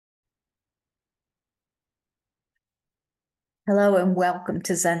Hello and welcome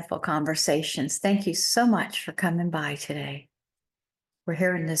to Zenful Conversations. Thank you so much for coming by today. We're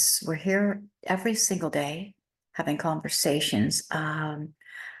here every single day having conversations. I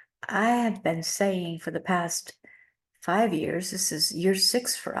have been saying for the past 5 years, this is year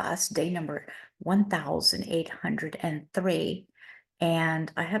 6 for us, day number 1803.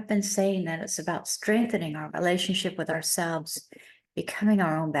 And I have been saying that it's about strengthening our relationship with ourselves, becoming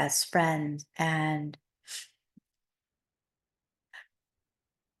our own best friend, and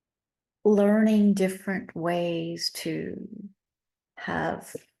learning different ways to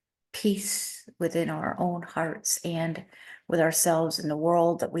have peace within our own hearts and with ourselves and the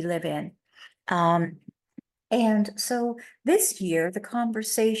world that we live in. And so this year, the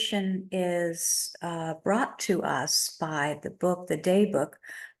conversation is brought to us by the book, the Day Book.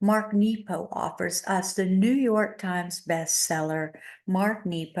 Mark Nepo offers us the New York Times bestseller, Mark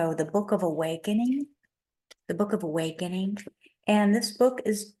Nepo, The Book of Awakening. The Book of Awakening. And this book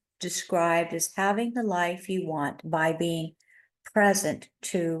is described as having the life you want by being present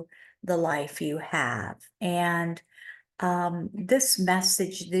to the life you have. And this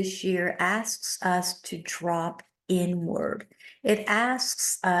message this year asks us to drop inward. It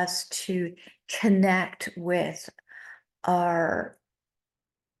asks us to connect with our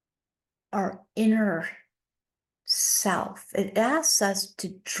inner self. It asks us to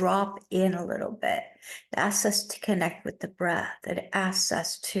drop in a little bit. It asks us to connect with the breath. It asks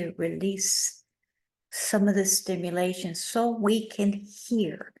us to release some of the stimulation so we can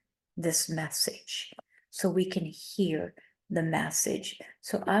hear this message, so we can hear the message.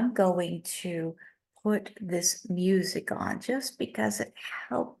 So I'm going to put this music on just because it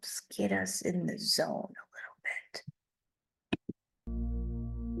helps get us in the zone a little bit.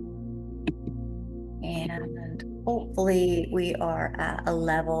 And hopefully we are at a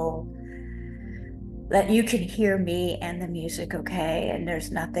level that you can hear me and the music okay, and there's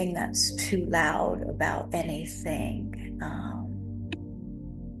nothing that's too loud about anything.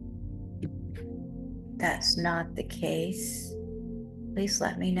 That's not the case, please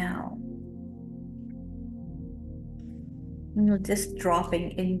let me know. Just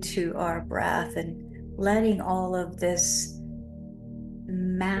dropping into our breath and letting all of this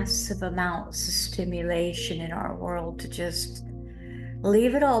massive amounts of stimulation in our world to just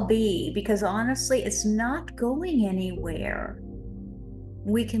leave it all be, because honestly, it's not going anywhere.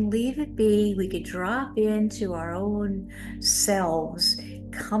 We can leave it be. We could drop into our own selves,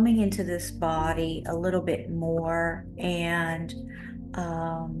 coming into this body a little bit more. And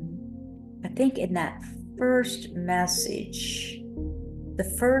I think in that first message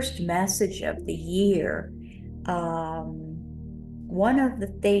of the year, one of the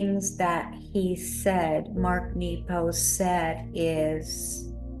things that he said, Mark Nepo said,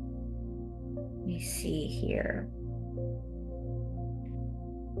 is, let me see here.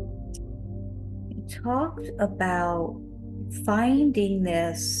 He talked about finding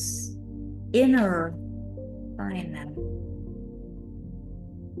this inner, find them.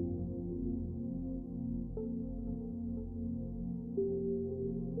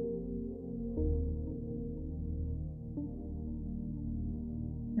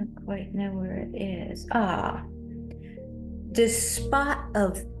 Don't quite know where it is. This spot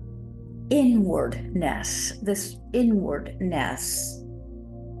of inwardness,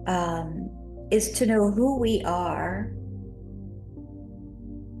 is to know who we are,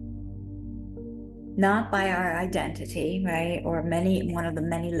 not by our identity, right? Or one of the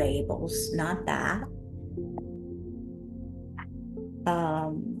many labels, not that.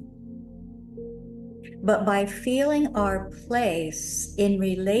 But by feeling our place in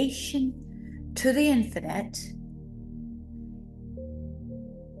relation to the infinite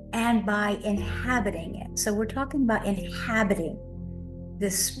and by inhabiting it. So we're talking about inhabiting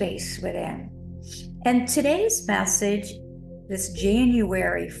this space within. And today's message, this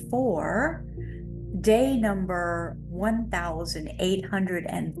January 4, day number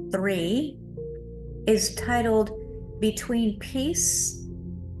 1803, is titled Between Peace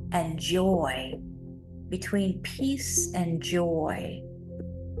and Joy. Between peace and joy.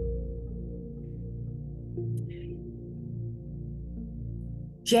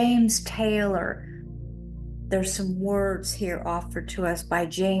 James Taylor. There's some words here offered to us by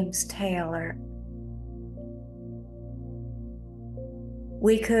James Taylor.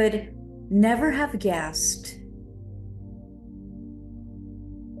 We could never have guessed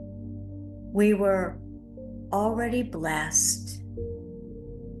we were already blessed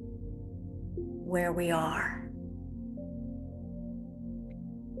where we are.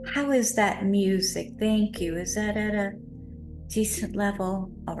 How is that music? Thank you. Is that at a decent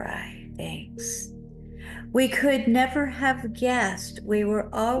level? All right, thanks. We could never have guessed we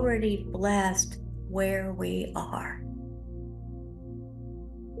were already blessed where we are.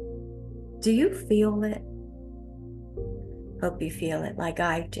 Do you feel it? Hope you feel it like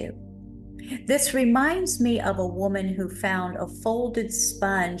I do. This reminds me of a woman who found a folded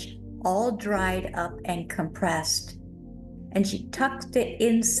sponge all dried up and compressed, and she tucked it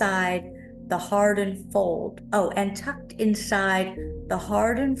inside the hardened fold. Oh, and tucked inside the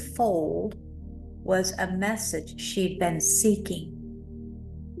hardened fold was a message she'd been seeking.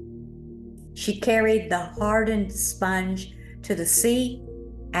 She carried the hardened sponge to the sea,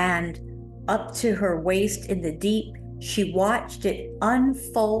 and up to her waist in the deep, she watched it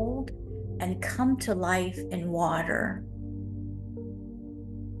unfold and come to life in water.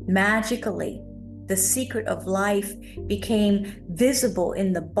 Magically, the secret of life became visible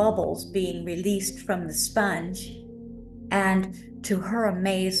in the bubbles being released from the sponge, and to her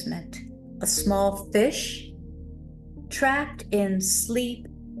amazement, a small fish, trapped in sleep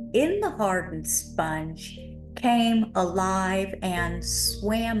in the hardened sponge, came alive and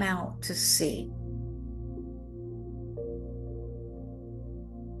swam out to sea.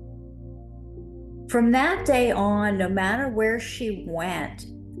 From that day on, no matter where she went,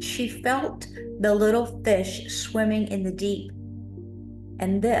 she felt the little fish swimming in the deep.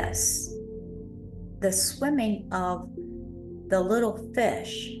 And this, the swimming of the little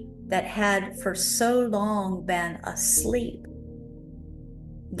fish that had for so long been asleep,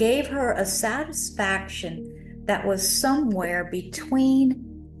 gave her a satisfaction that was somewhere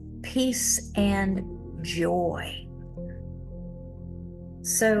between peace and joy.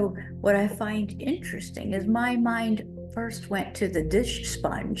 So what I find interesting is my mind first went to the dish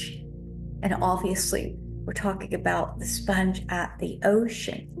sponge, and obviously we're talking about the sponge at the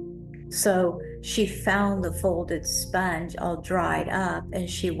ocean. So she found the folded sponge all dried up, and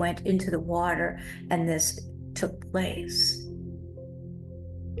she went into the water, and this took place.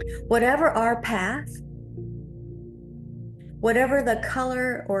 Whatever our path, whatever the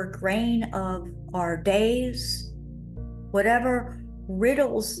color or grain of our days, whatever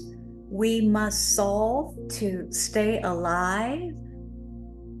riddles we must solve to stay alive,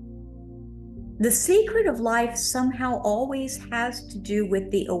 the secret of life somehow always has to do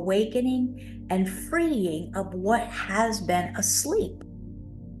with the awakening and freeing of what has been asleep.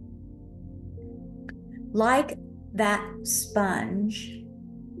 Like that sponge,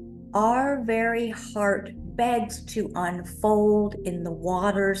 our very heart begs to unfold in the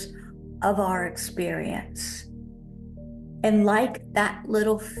waters of our experience. And like that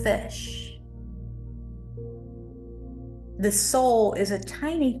little fish, the soul is a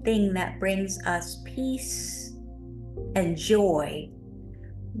tiny thing that brings us peace and joy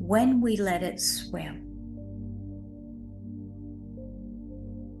when we let it swim.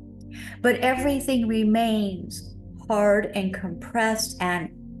 But everything remains hard and compressed and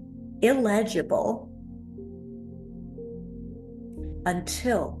illegible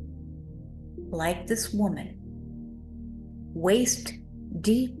until, like this woman, waist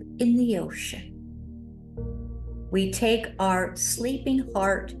deep in the ocean, we take our sleeping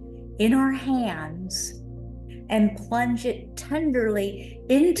heart in our hands and plunge it tenderly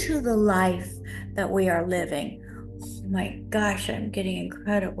into the life that we are living. Oh my gosh, I'm getting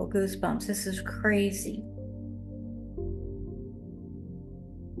incredible goosebumps. This is crazy.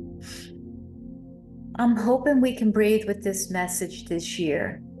 I'm hoping we can breathe with this message this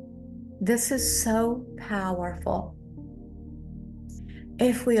year. This is so powerful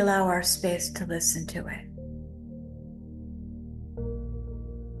if we allow our space to listen to it.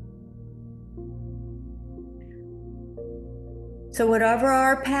 So whatever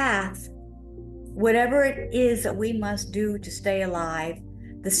our path, whatever it is that we must do to stay alive,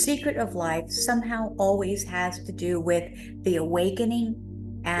 the secret of life somehow always has to do with the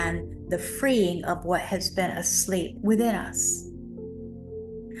awakening and the freeing of what has been asleep within us.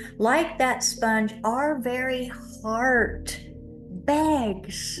 Like that sponge, our very heart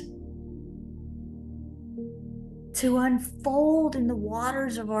begs to unfold in the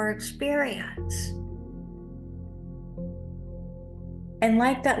waters of our experience. And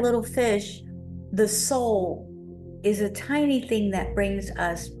like that little fish, the soul is a tiny thing that brings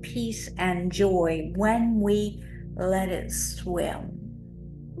us peace and joy when we let it swim.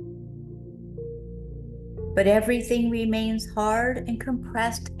 But everything remains hard and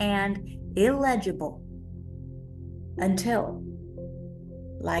compressed and illegible until,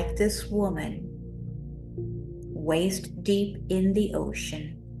 like this woman, waist deep in the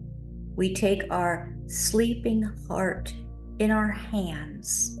ocean, we take our sleeping heart in our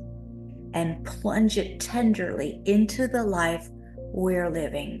hands and plunge it tenderly into the life we're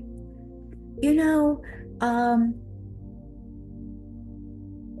living. You know,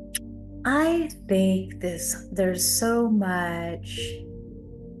 I think there's so much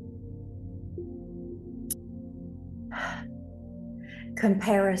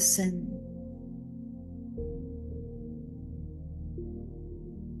comparison,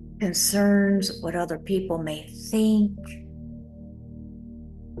 concerns, what other people may think.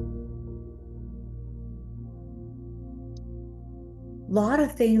 A lot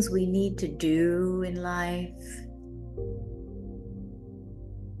of things we need to do in life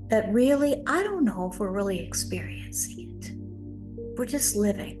that really, I don't know if we're really experiencing it. We're just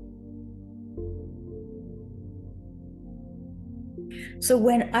living. So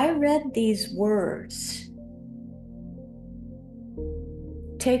when I read these words,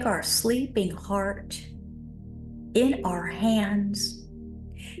 take our sleeping heart in our hands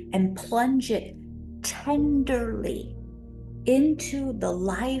and plunge it tenderly into the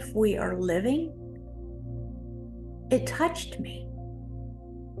life we are living, it touched me.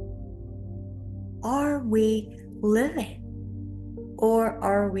 Are we living or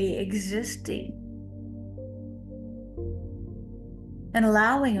are we existing? And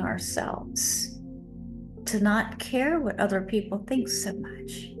allowing ourselves to not care what other people think so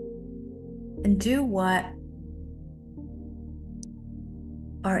much and do what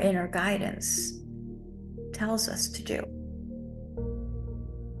our inner guidance tells us to do.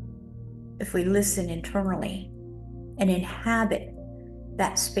 If we listen internally and inhabit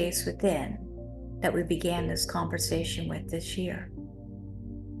that space within that we began this conversation with this year.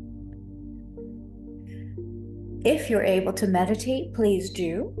 If you're able to meditate, please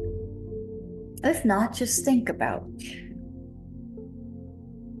do. If not, just think about.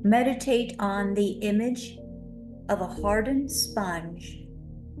 Meditate on the image of a hardened sponge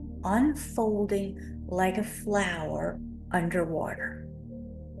unfolding like a flower underwater.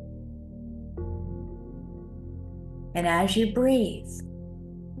 And as you breathe,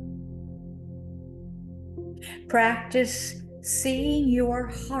 practice seeing your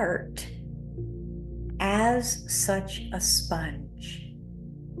heart as such a sponge.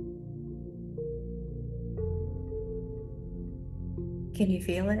 Can you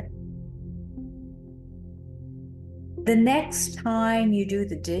feel it? The next time you do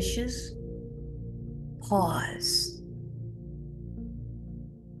the dishes, pause.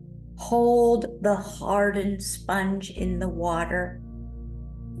 Hold the hardened sponge in the water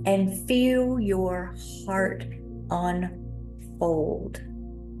and feel your heart unfold.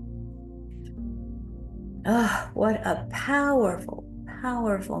 Ah, oh, what a powerful,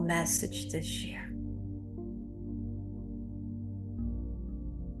 powerful message this year.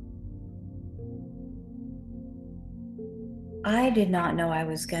 I did not know I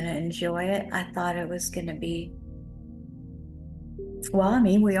was going to enjoy it. I thought it was going to be, well, I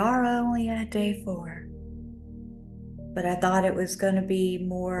mean, we are only at day 4. But I thought it was going to be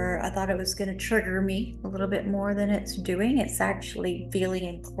more, I thought it was going to trigger me a little bit more than it's doing. It's actually feeling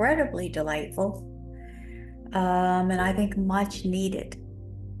incredibly delightful. And I think much needed.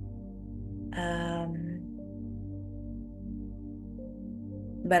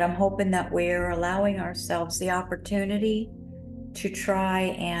 But I'm hoping that we're allowing ourselves the opportunity to try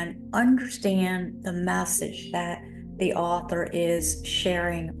and understand the message that the author is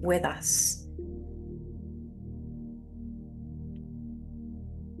sharing with us.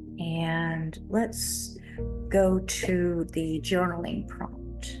 And let's go to the journaling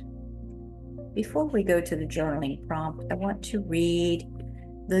prompt. Before we go to the journaling prompt, I want to read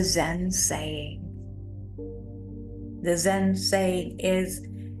the Zen saying. The Zen saying is,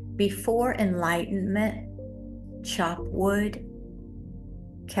 before enlightenment, chop wood,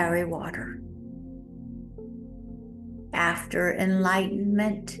 carry water. After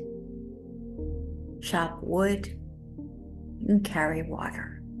enlightenment, chop wood and carry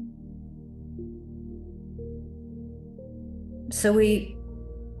water. So we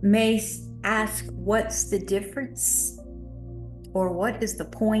may ask, what's the difference? Or what is the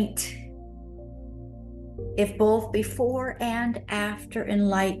point if both before and after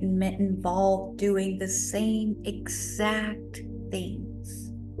enlightenment involve doing the same exact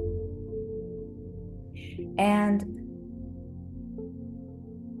things? And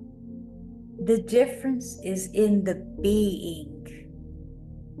the difference is in the being.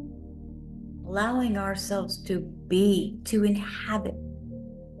 Allowing ourselves to be, to inhabit.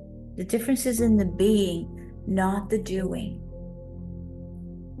 The difference is in the being, not the doing.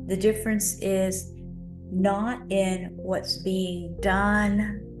 The difference is not in what's being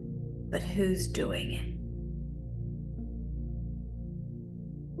done, but who's doing it.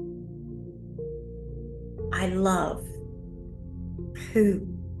 I love who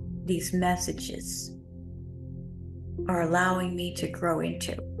these messages are allowing me to grow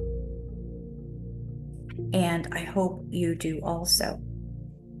into. And I hope you do also.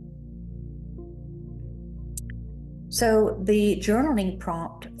 So the journaling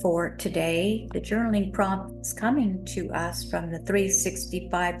prompt for today, the journaling prompt is coming to us from the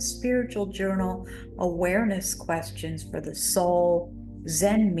 365 Spiritual Journal Awareness Questions for the Soul.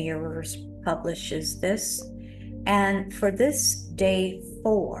 Zen Mirrors publishes this. And for this day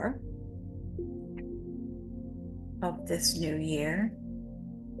 4 of this new year,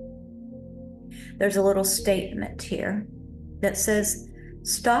 there's a little statement here that says,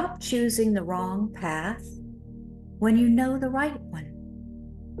 stop choosing the wrong path when you know the right one.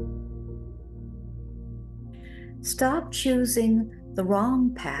 Stop choosing the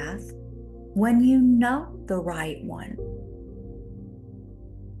wrong path when you know the right one.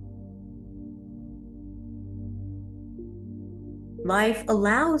 Life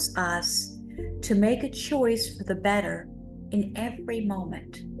allows us to make a choice for the better in every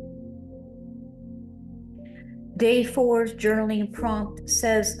moment. Day 4's journaling prompt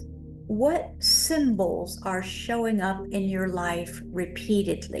says, what symbols are showing up in your life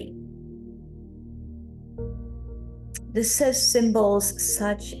repeatedly? This says symbols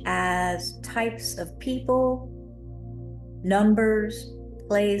such as types of people, numbers,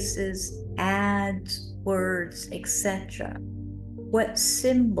 places, ads, words, etc. What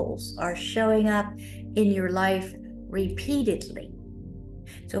symbols are showing up in your life repeatedly?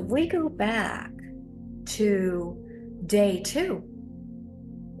 So if we go back to day 2,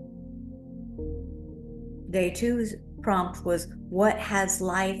 day 2's prompt was, what has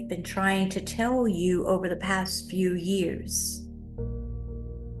life been trying to tell you over the past few years?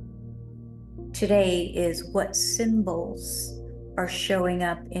 Today is, what symbols are showing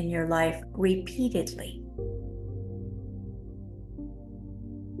up in your life repeatedly?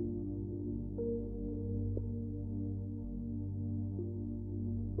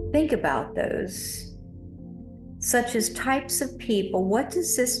 Think about those. Such as types of people. What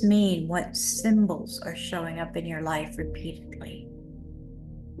does this mean? What symbols are showing up in your life repeatedly?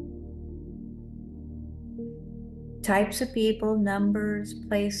 Types of people, numbers,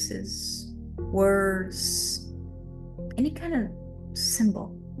 places, words, any kind of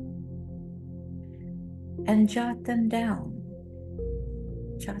symbol. And jot them down.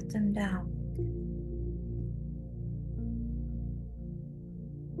 Jot them down.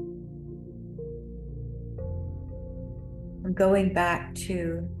 I'm going back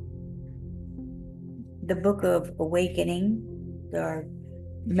to the Book of Awakening. Our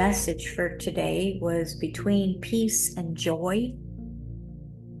message for today was between peace and joy.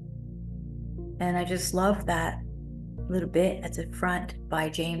 And I just love that little bit at the front by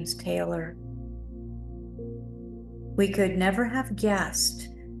James Taylor. We could never have guessed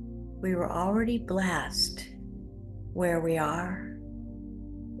we were already blessed where we are.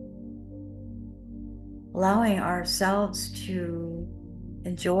 Allowing ourselves to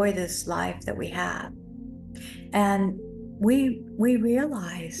enjoy this life that we have. And we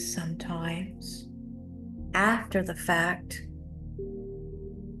realize sometimes after the fact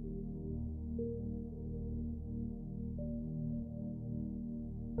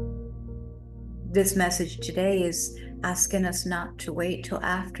this message today is asking us not to wait till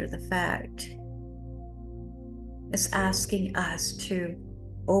after the fact. It's asking us to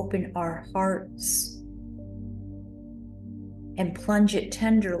open our hearts and plunge it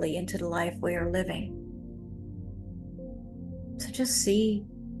tenderly into the life we are living. So just see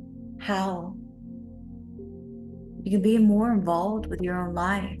how you can be more involved with your own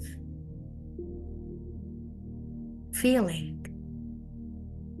life. Feeling.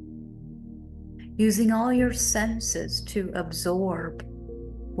 Using all your senses to absorb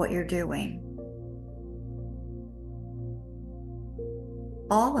what you're doing.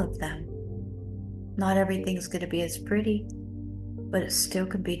 All of them. Not everything's going to be as pretty, but it still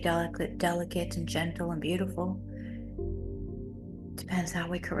can be delicate and gentle and beautiful. Depends how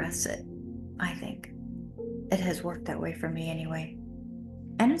we caress it, I think. It has worked that way for me anyway.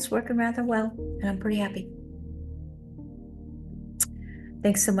 And it's working rather well, and I'm pretty happy.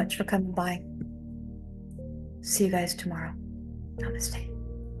 Thanks so much for coming by. See you guys tomorrow. Namaste.